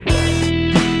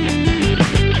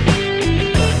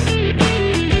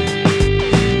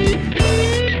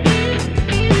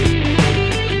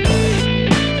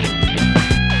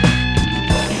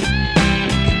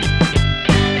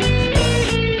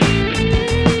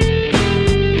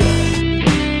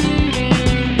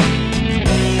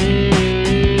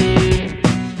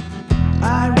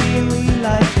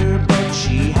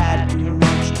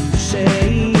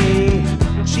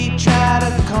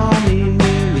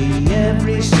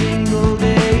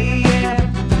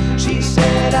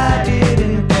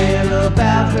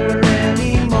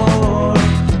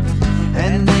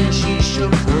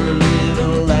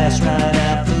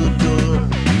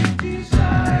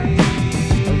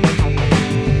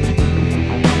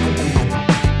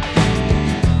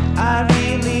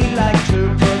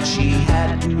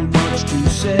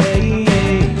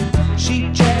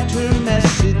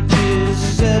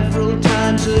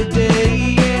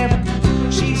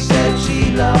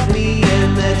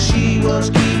that she was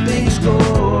keeping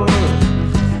score.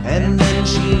 And then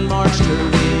she marched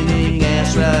her winning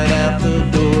ass right out the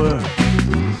door.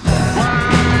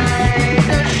 Why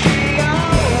does she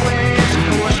always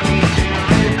force me to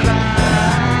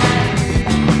recline?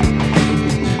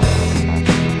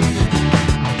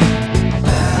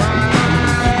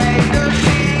 Why does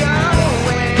she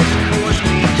always force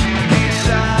me to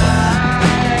decide?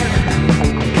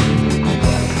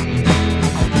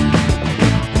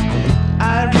 I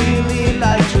really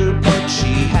liked her, but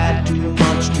she had too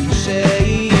much to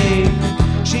say.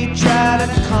 She tried to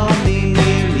call me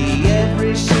nearly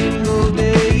every single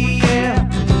day, yeah.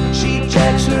 She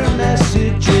checks her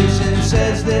messages and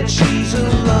says that she's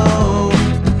alone.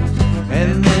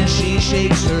 And then she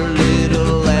shakes her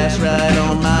little ass right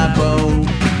on my bone.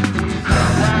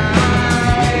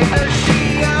 Why does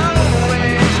she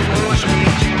always force me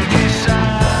to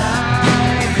decide?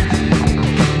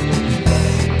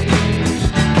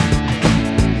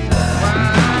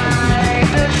 Why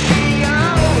does she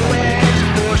always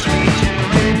force me to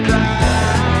reply?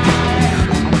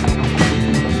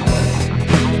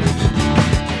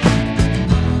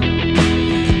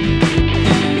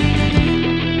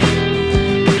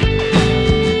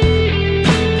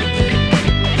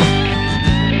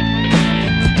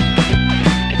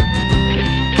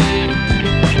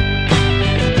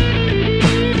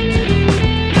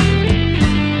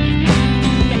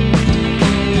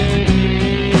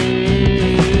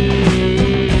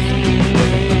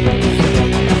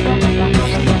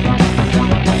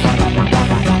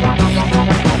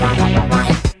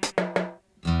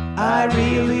 I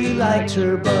really liked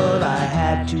her, but I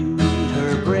had to